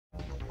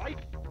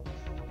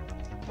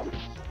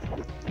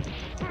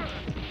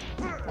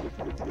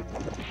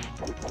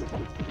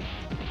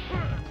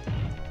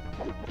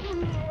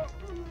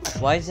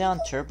Why is it on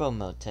turbo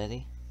mode,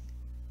 Teddy?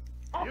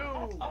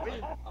 I'll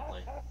play.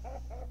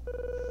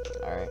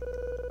 Alright.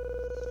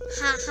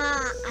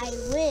 Haha, I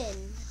win.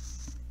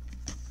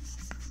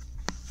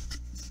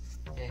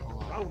 Okay,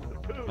 hold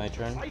on. My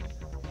turn?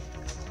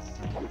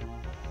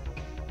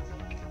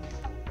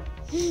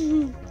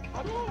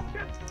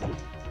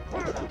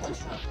 One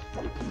shot.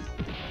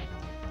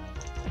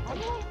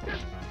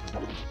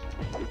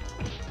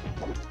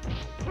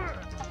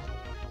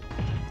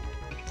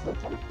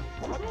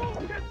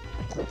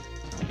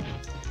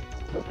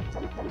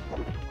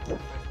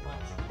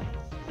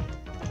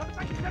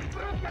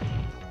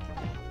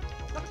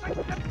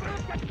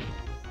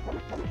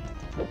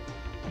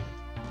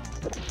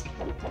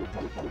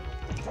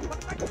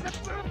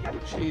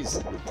 Jeez.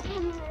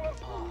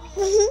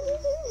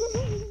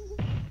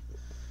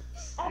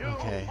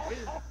 Okay.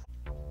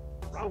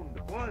 Round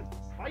one,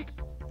 fight!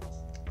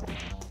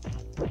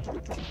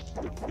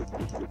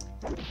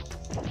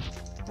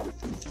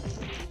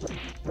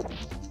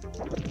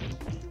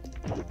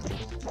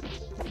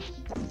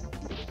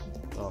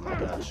 Oh my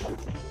gosh.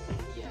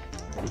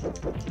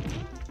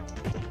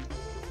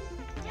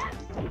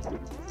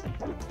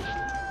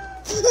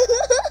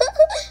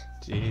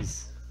 Jeez.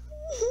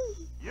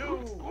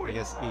 I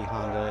guess E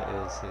Honda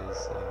is his.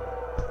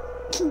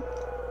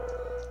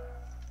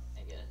 I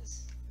guess.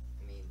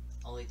 I mean,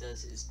 all he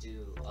does is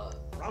do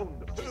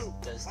Round two,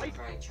 just does the fight!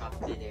 karate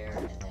chop midair,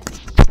 and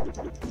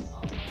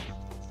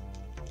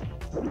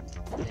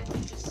then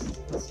he just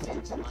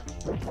spams punch.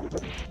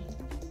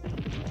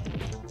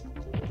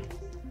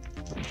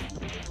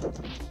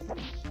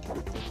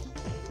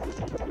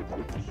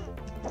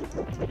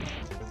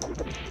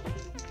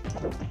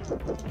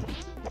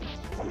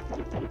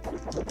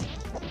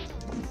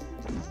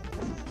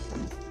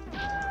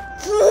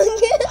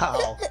 Wow.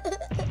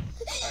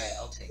 Alright,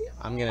 I'll take him.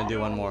 I'm gonna do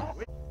one more.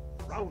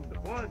 Round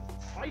one,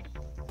 fight!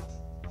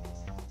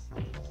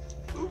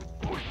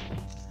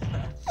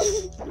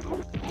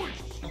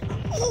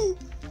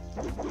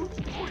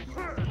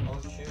 Oh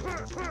shoot.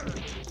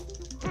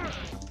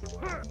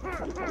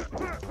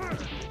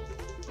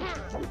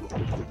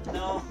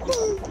 No.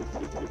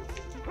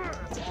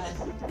 Dad.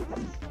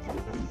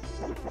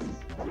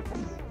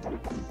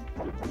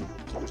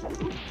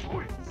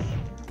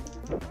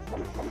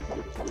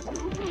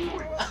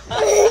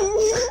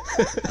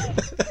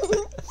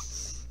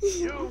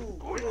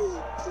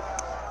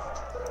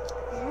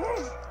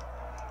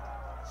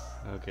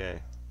 Okay.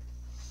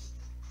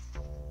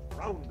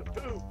 Round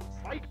two,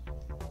 fight!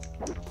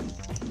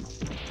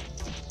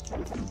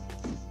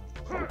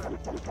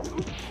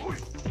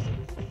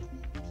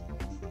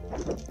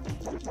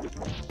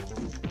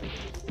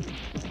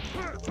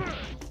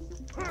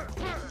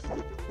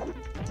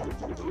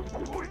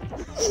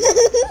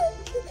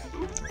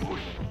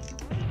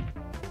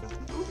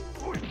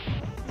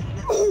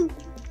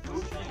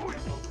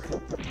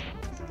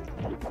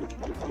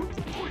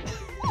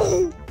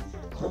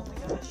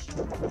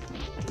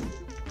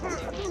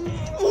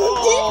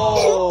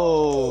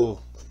 Oh!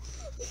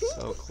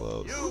 So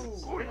close.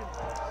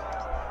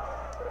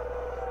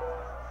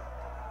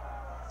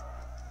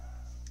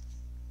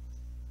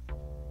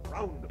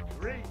 Round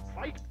three,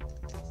 fight!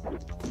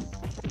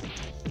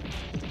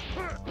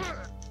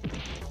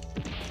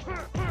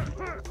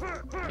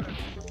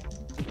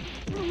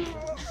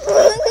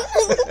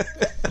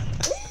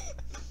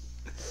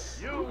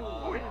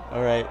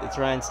 Alright, it's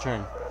Ryan's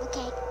turn.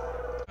 Okay.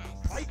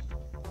 Fight!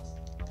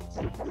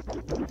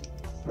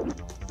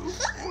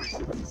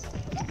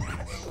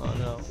 Oh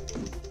no.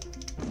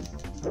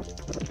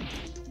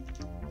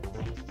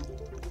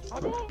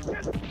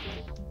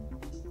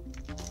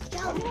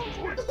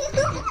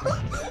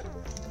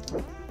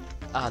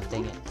 Ah,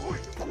 dang it.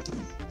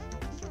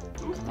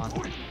 Come on.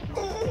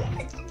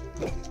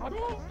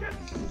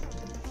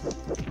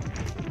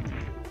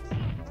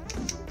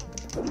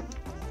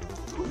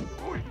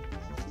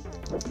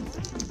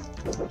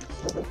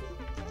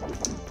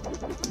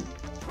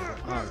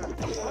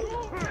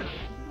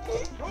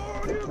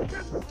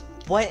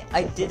 What?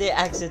 I did it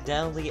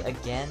accidentally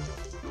again?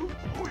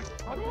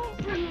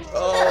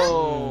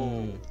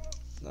 Oh!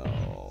 No.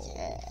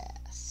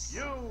 Yes.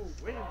 You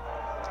win!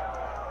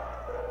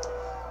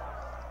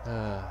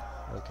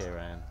 Okay,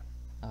 Ryan.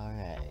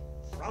 Alright.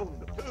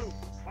 Round two,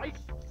 fight!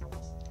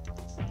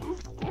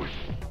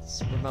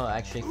 This remote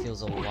actually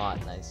feels a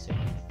lot nicer.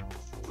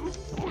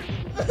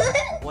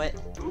 What?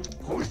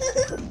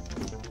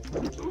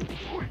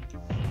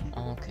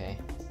 Okay.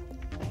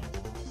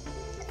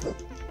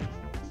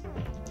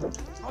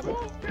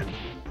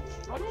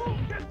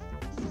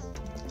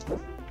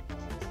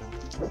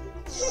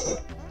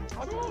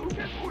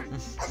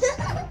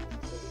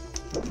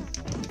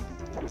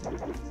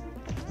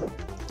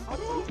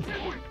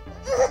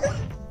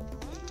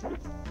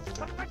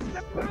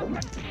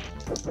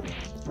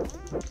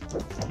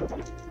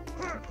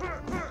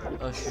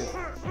 Oh shoot.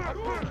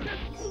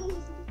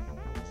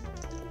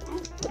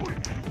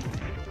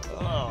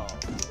 Oh.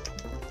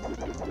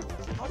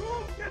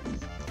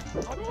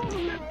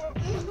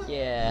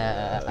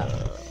 Yeah.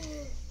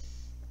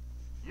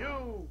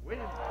 You win!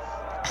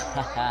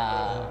 Haha.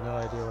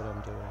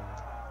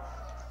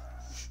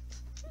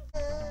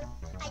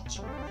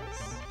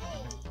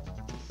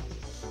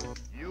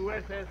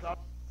 This is a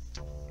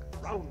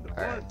round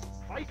Alright.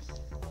 one. Fight.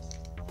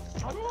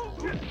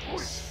 Hadouken!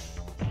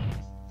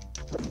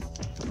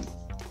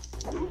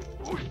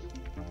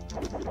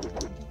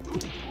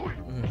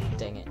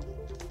 Dang it.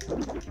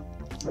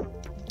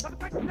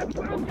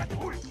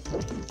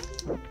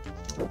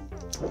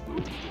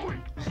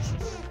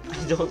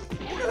 I don't.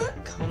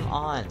 Come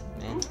on,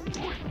 man.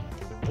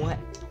 What?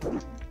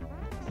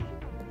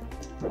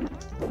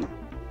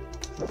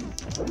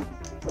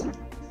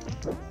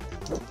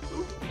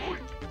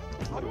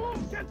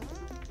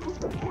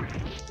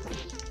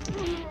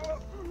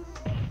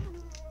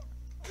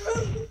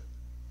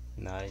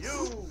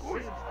 Nice.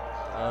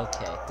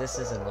 Okay, this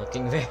isn't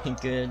looking very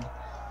good.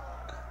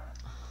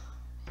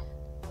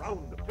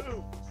 Round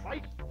two.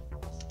 Fight.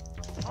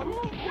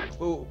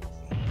 Ooh.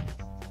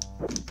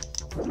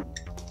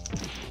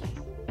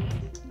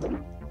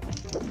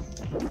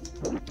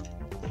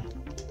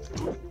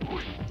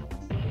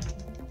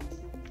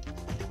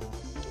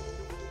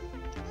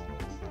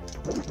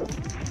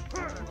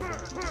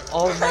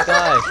 Oh my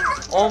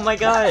gosh! Oh my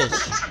gosh!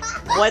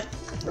 What?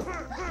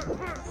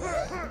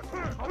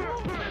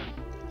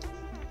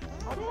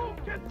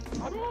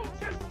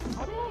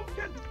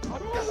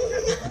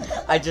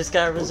 I just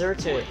got resort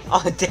to it.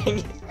 Oh dang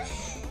it!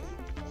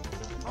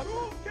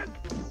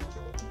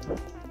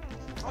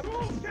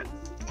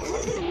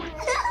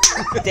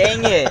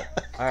 Dang it!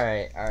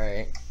 Alright,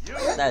 alright.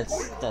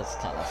 That's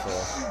kind of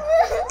cool.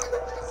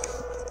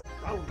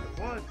 Round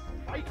one.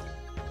 Fight.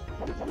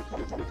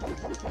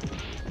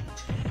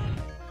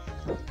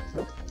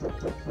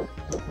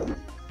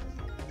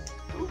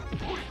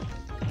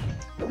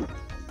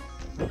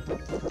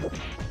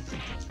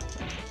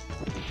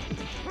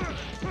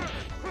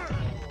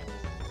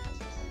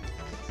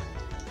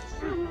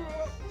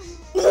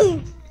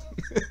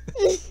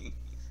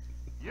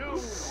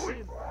 You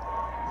win.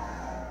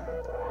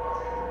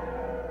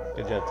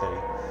 Good job,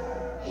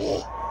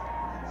 Teddy.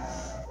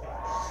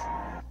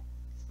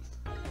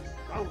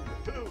 Round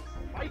two.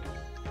 Fight.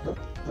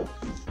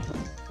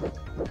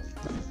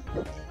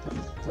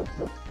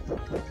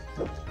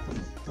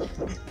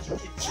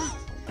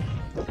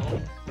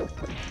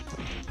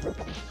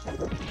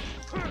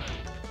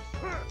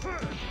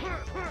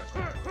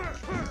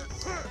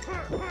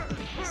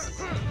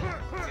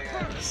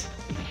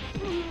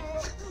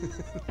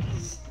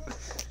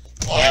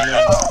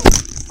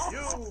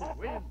 You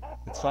win.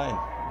 It's fine.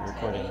 We're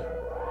recording.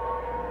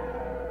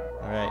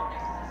 Alright.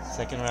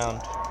 Second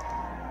round.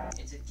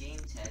 It's a game,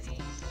 Teddy.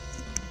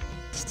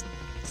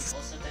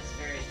 Also, that's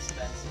very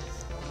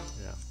expensive.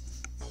 Yeah.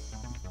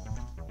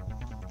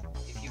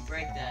 If you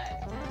break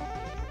that, you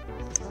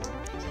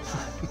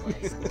cannot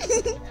play.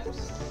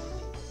 Absolutely.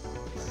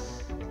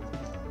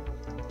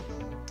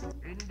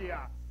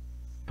 India.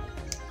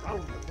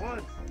 Round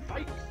one.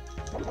 Fight.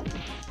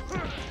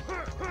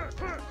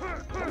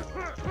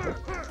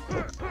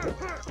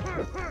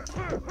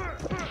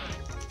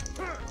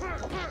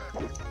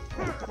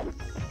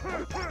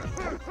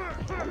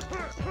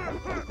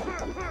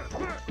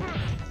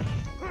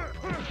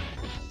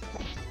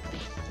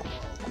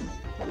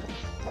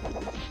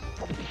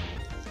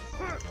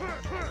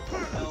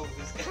 No,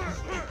 who's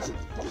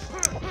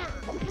gonna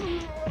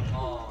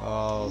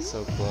Oh,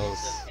 so It's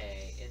close.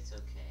 okay, it's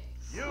okay.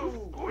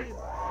 You win.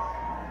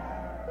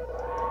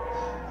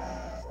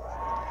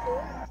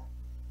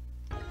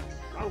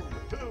 Round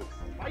two.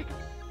 Fight.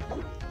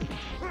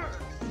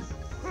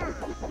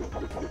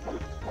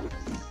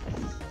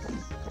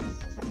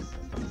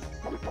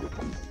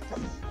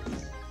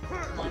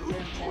 Come on, get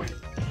him, Teddy.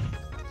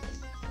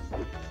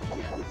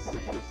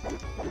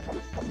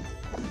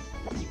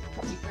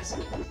 Keep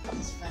pressing it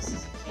as fast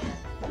as you can.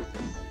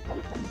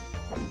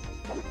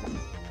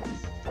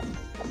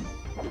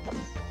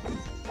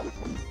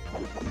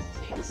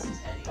 Thanks,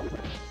 Teddy.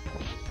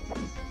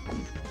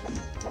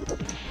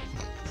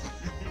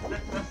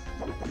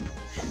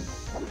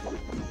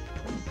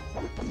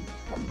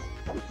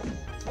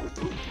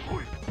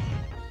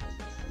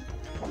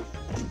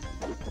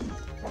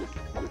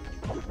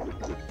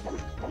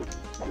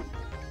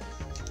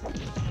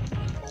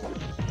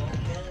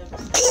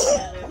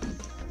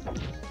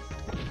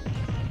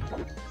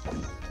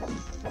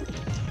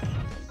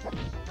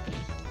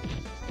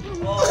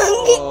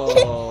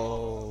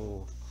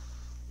 Oh.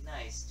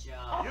 Nice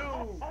job.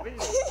 You win.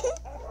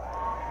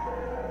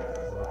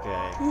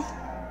 Okay.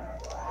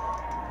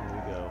 Here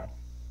we go.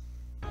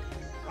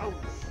 Round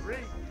three.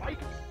 Fight.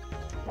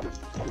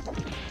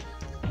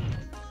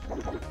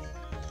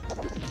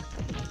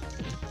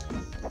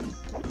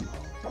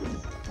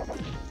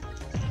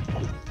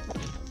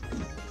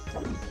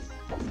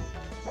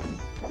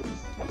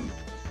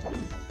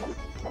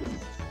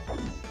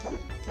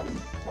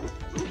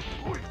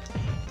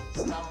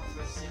 Stop him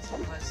for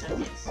 65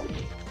 seconds.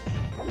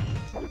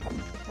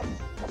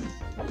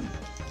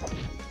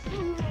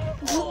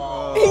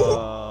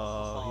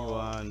 Oh, he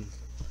won.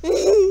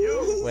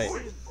 You Wait.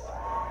 win.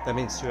 That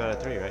means 2 out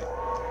of 3, right?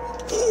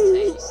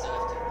 Hey, you still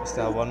have to. We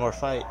still have one more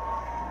fight.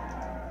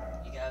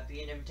 You gotta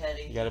beat him,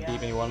 Teddy. You gotta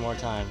beat me one more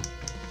time.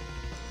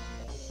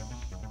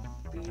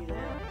 Beat him.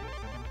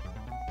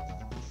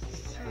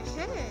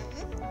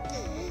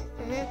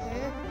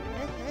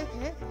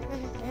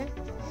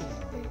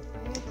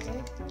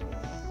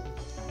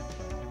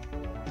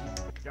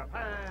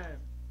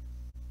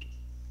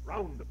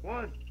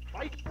 one,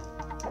 fight!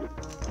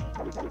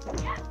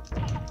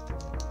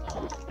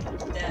 Oh,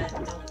 Dad,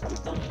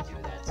 don't do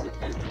that to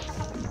him.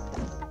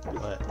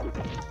 What?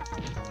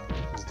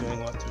 He's doing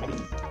what to me?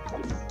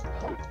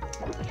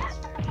 That's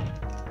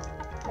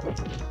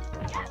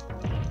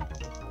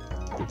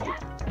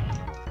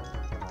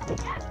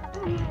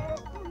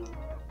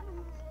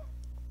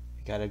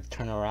You gotta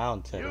turn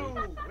around, Teddy. You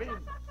win!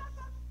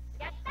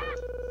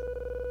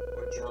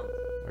 Or jump.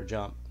 Or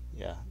jump.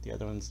 Yeah, the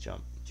other one's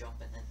jump. Jump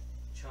and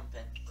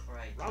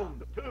cry.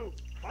 Round two,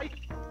 fight!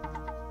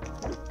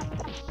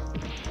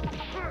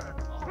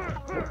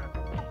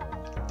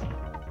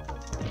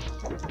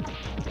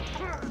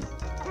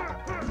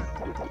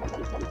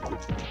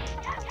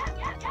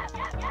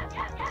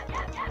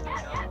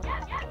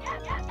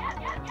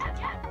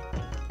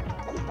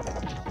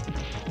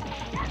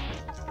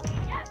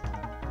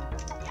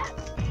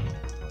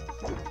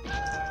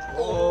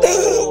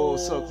 Oh,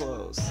 so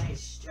close.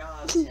 Nice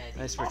job, Teddy.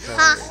 Nice Ha recovery.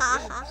 ha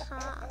ha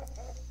ha.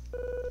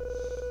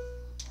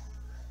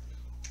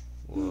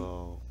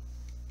 Whoa.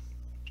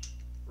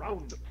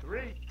 Round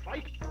three,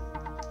 fight!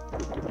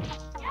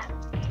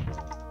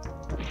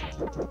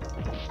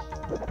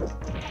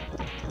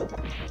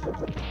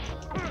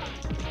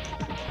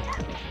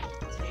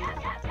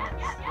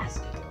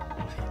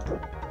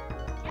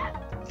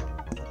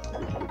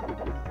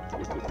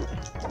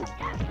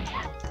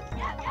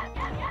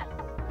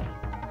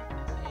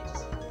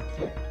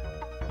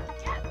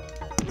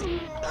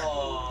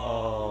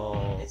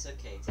 Oh, it's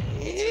okay,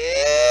 Teddy.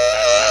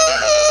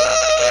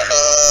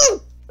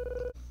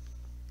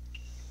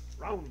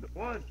 Round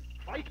one,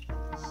 fight!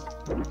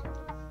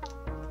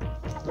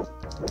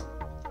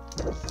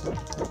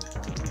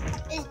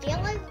 Is bear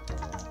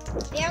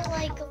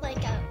like a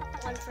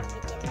one for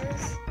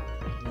beginners?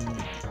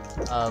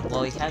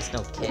 Well, he has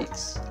no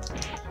kicks.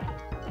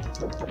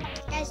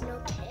 He has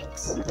no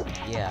kicks.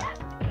 Yeah.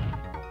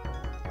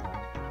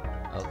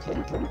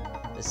 Okay.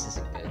 This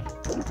isn't good.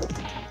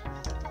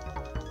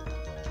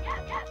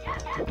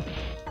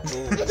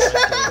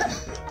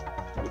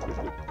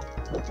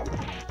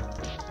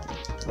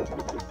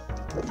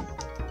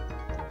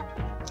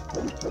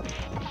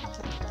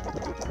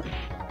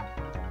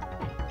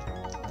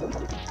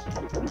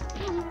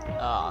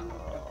 Ah,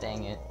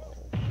 dang it.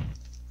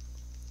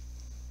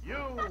 You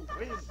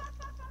win!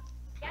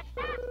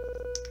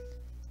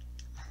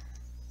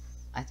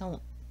 I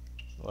don't.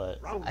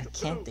 What? Round I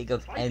can't two, think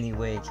of fight! any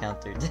way to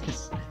counter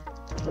this.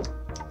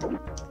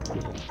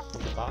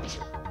 He's a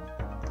boxer.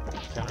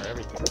 Counter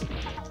everything.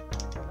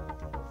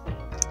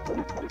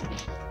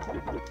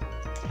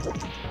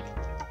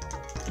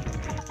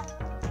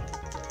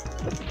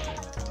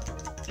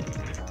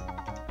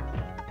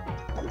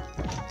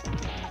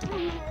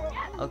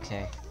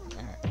 Okay.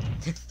 Alright.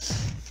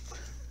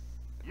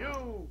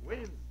 You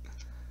win!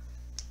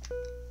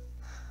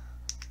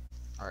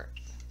 Alright.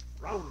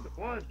 Round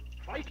one,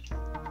 fight!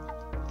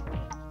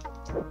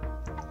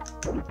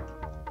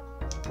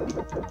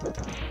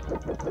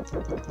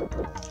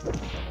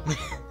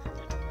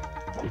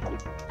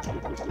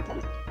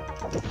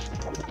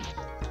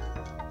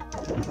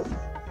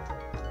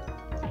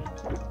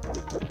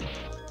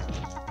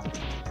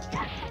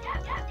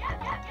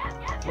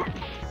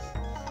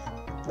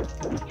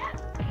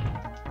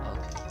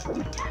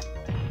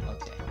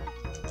 Okay.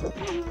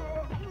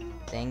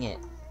 Dang it.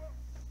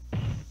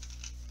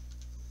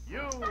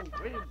 You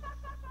win!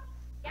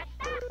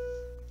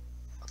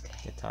 Okay.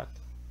 Get tucked.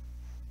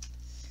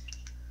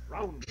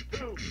 Round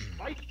two,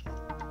 fight!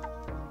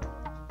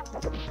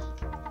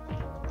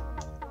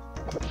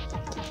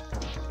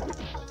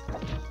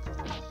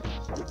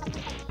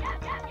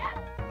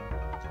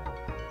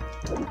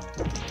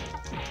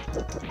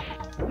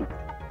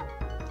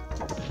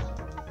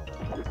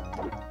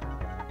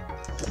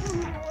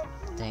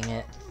 Dang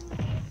it.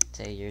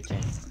 Tay, your turn.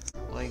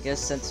 Well, I guess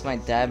since my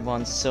dad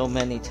won so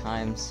many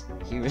times,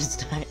 he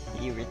retired.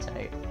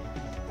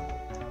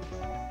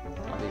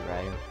 I'll be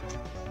right.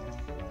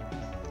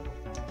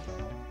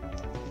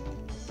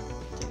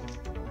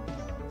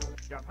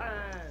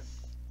 Japan!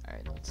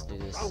 Alright, let's do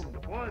this.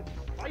 Round one,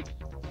 fight!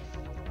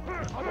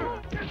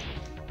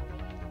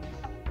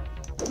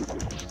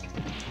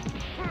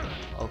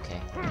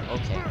 Okay.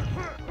 Okay.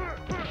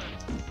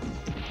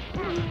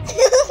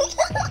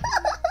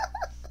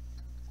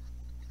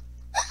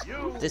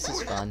 You This is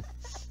win. fun.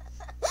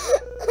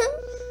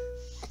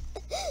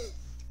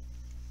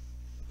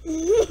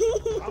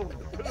 Round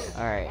two,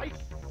 Alright. fight!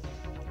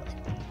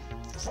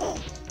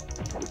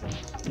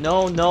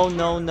 No, no,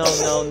 no, no,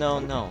 no, no,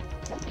 no.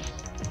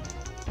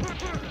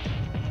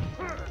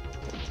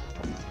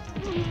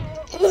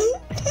 Oh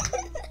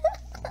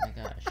my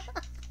gosh.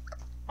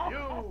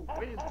 You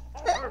win!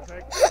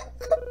 Perfect!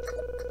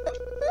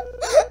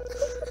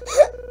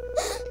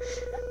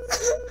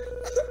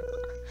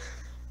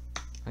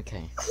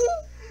 Okay.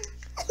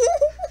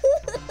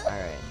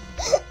 Alright.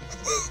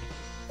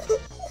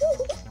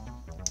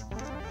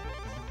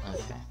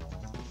 Okay.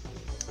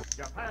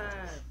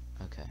 Japan!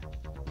 Okay.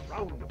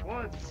 Round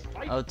one,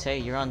 fight! Oh, Tay,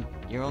 you're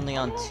only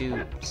on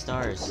 2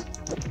 stars.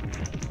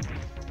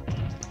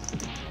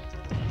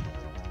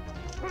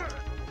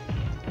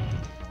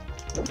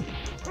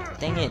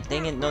 Dang it,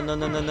 dang it. No, no,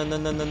 no, no, no, no,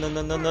 no, no, no,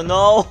 no, no, no,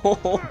 no,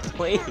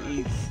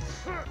 please.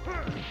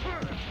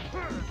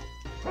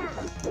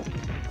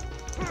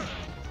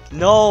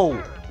 No!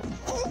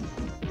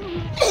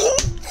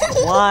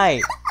 Why?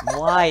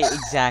 Why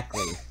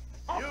exactly?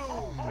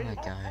 Oh my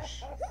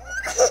gosh.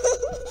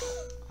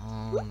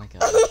 Oh my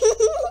gosh.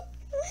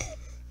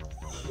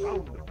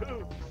 Round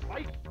two,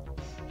 fight!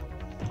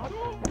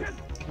 Hadouken!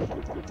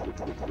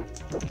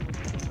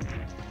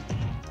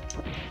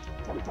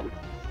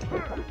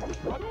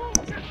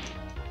 Hadouken!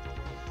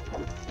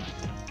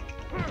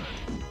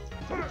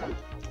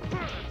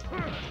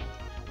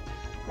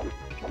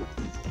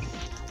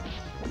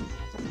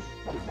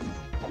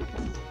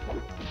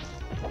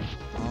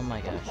 Oh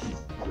my gosh.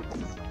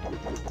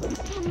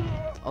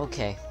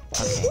 Okay,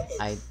 okay,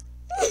 I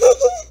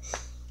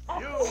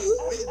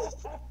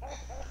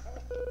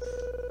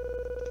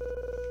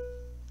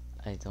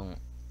don't...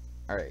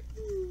 Alright.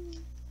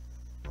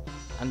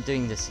 I'm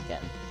doing this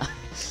again.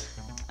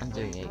 I'm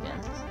doing it again.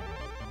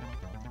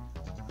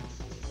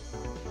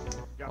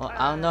 Well,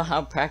 I don't know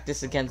how to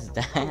practice against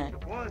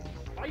that. One,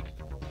 fight!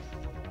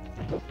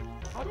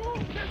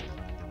 Hadouken!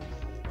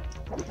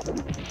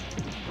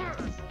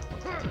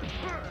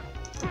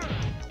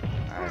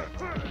 Alright.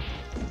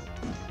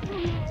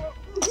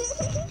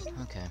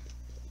 Okay.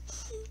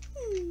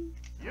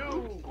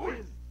 You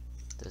win!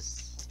 This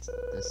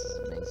is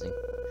amazing.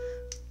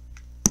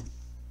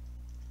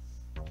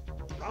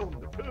 Round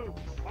two,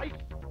 fight!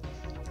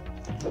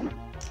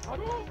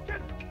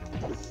 Hadouken!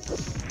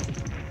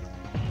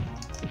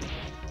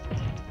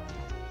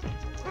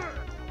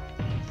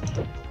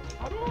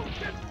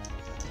 Hadouken!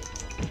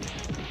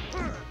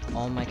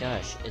 Oh my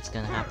gosh, it's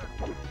gonna happen.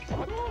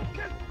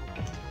 Hadouken!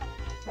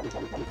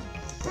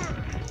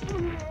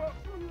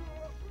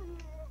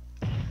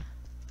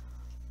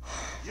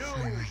 You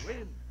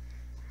win!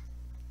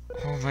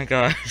 Oh my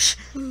gosh.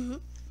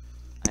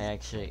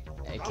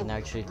 I can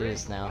actually do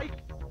this now.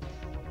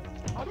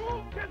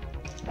 Hadouken!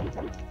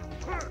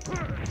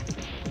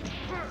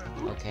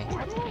 Okay.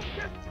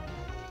 Hadouken!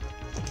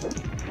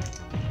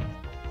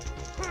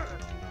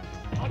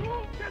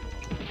 Hadouken!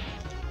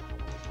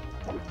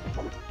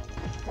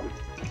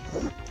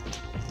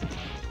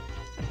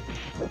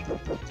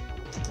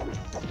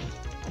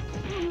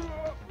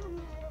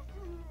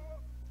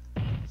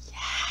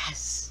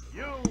 Yes!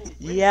 You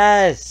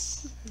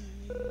Yes!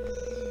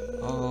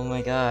 Oh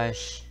my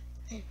gosh.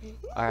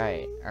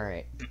 Alright,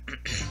 alright.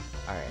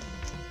 Alright.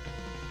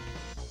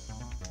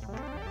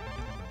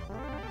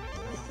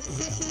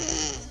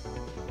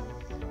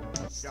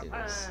 Let's do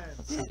this.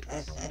 Let's do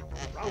this.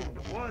 round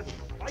one,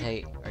 fight!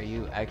 Hey, are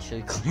you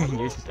actually clearing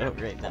your throat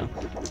right now?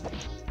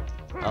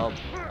 Oh,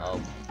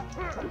 oh.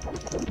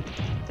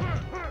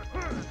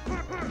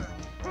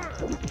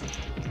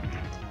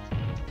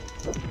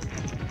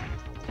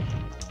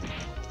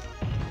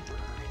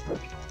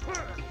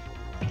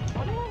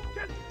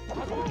 Hadouken!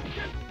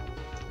 Hadouken!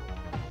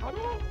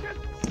 Hadouken!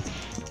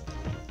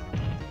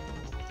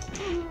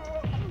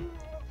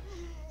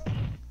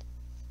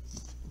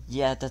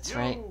 Yeah, that's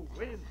right. You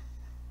win!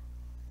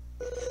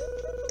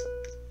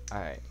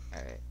 Alright,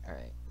 alright,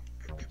 alright.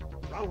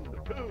 Round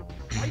two,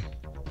 fight!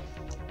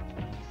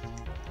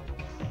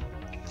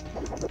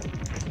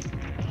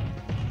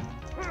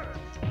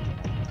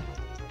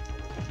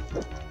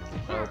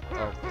 Oh,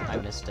 oh, I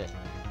missed it.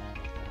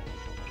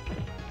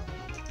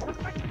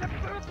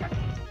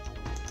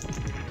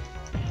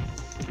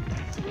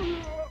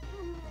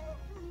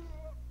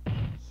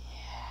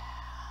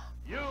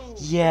 You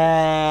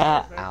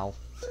Yeah! Ow.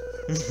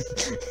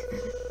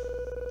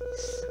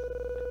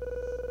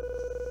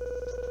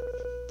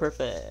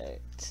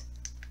 Perfect.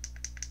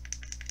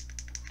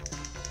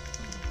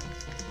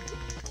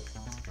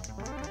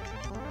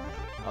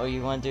 Oh,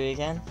 you want to do it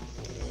again?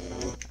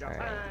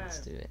 Alright, let's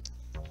do it.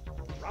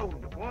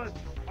 round one,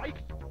 fight!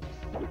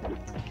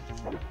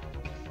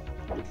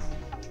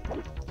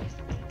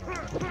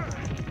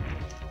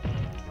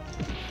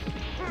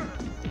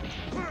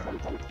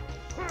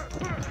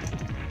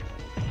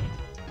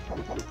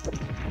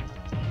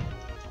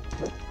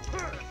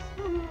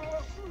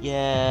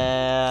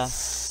 Yeah.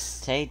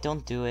 Tay,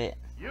 don't do it.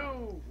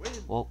 You win!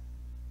 Whoa.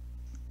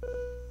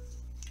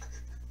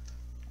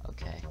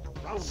 Okay.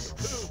 Round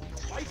two,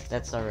 fight!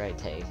 That's alright,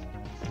 Tay.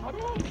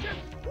 Hadouken!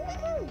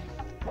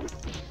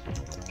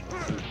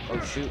 Oh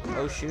shoot,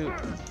 oh shoot.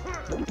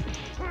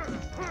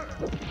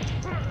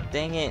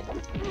 Dang it.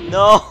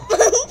 No!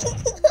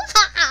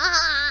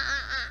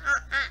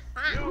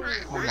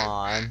 Come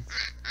on.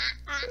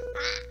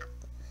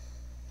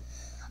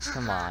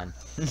 Come on.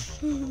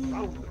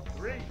 Round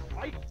three,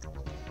 fight!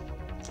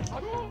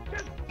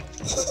 Hadouken!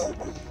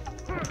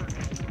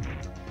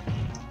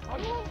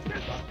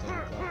 Hadouken!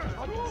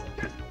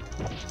 Hadouken!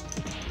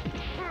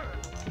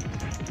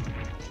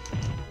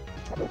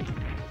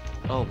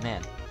 Oh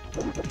man.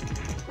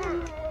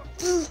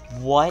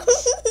 What?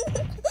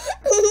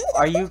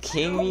 Are you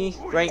kidding me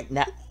right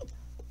now?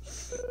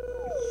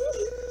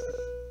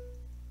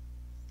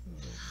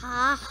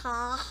 Ha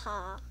ha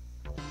ha.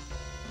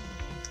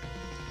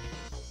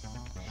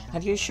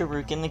 Have you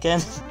Shuriken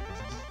again?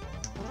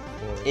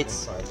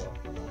 It's fireball.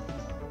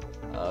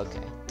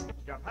 okay.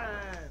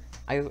 Japan.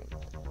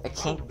 I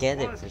can't get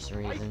it for some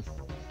reason.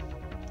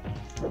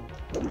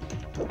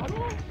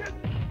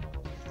 Hadouken!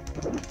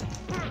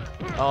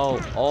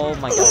 Oh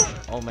my gosh.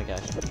 Oh my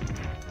gosh.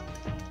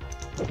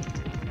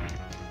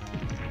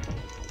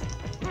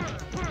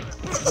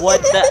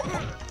 What the?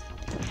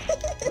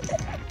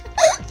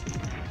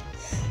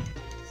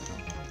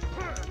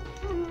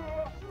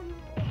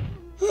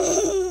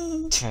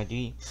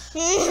 Teddy.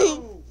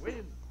 You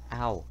win.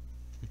 Ow.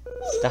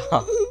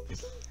 Stop.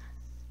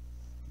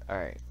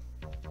 Alright.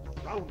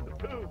 Round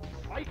 2,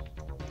 fight.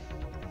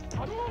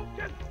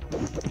 Hadouken!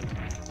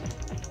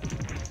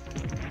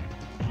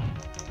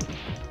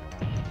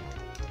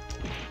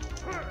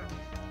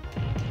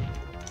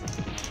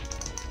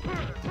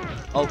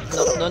 Oh,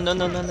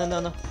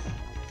 no.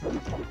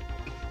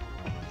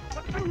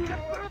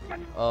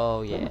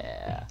 Oh,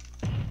 yeah.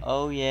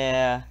 Oh,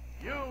 yeah.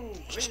 You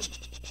win.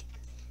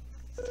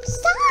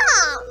 Stop!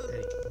 Hey, let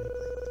me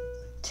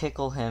play.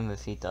 Tickle him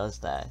if he does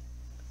that.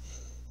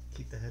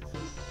 Keep the headphones.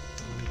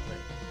 Let me play.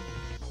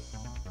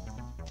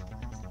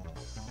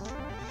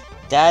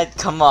 Dad,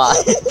 come on.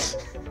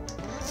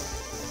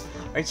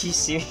 Are you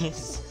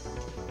serious?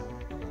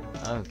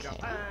 Okay,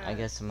 I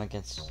guess I'm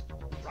against...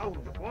 Round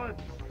 1,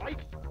 fight.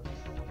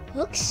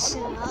 Hook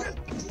sucked.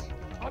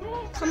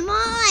 Hadouken! Come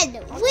on!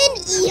 Win,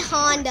 E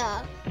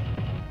Honda!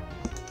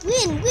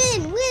 Win!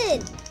 Win!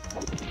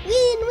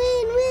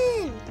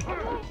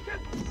 Hadouken!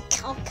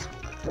 Oh,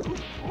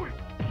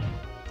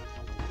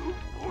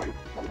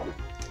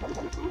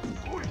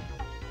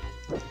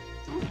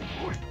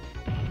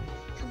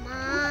 come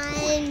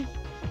on!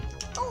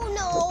 Oh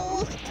no!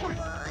 Come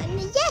on!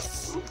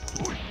 Yes!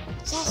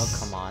 Yes! Oh,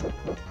 come on.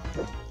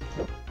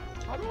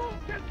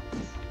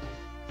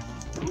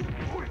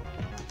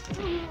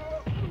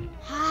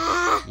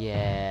 Ah!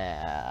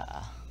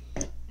 Yeah.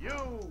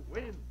 You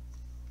win.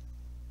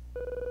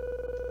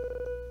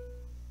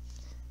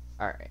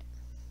 Alright.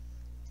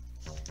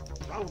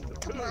 Round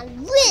 2. Come on!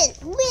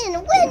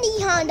 Win,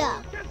 E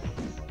Honda!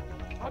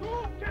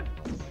 Hadouken!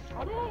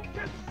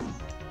 Hadouken!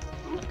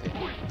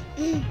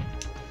 Mm.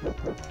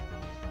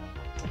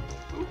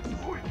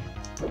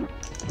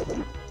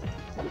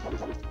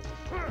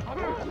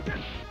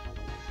 Hadouken!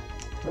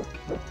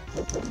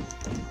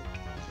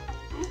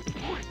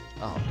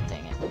 Oh,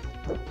 dang it.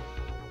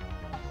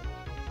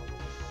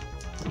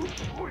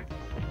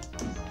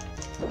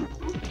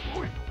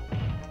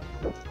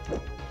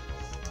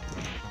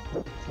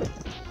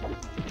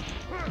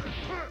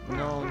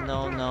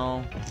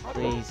 No.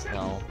 Please,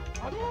 no.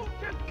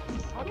 Hadouken!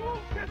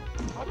 Hadouken!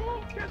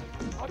 Hadouken!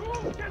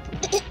 Hadouken!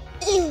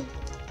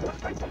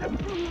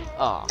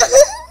 Oh,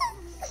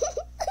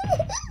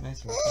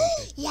 Nice one.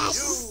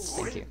 Yes!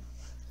 thank you.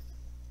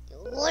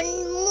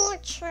 One more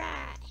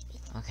try.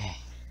 Okay.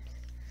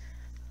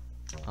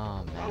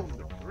 Oh, man. Round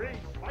 3,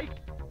 fight.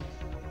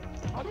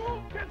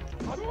 Hadouken!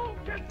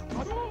 Hadouken!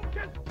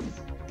 Hadouken!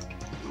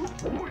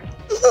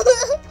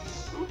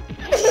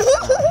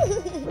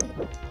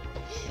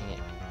 Dang it.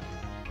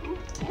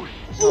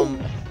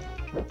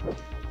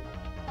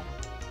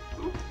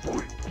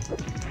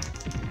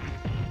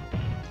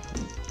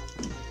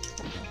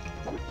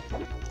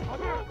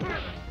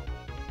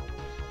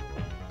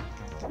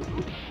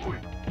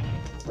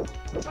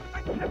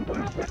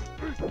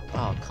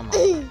 Oh, come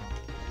on.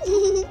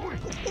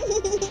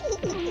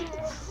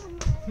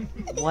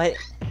 What?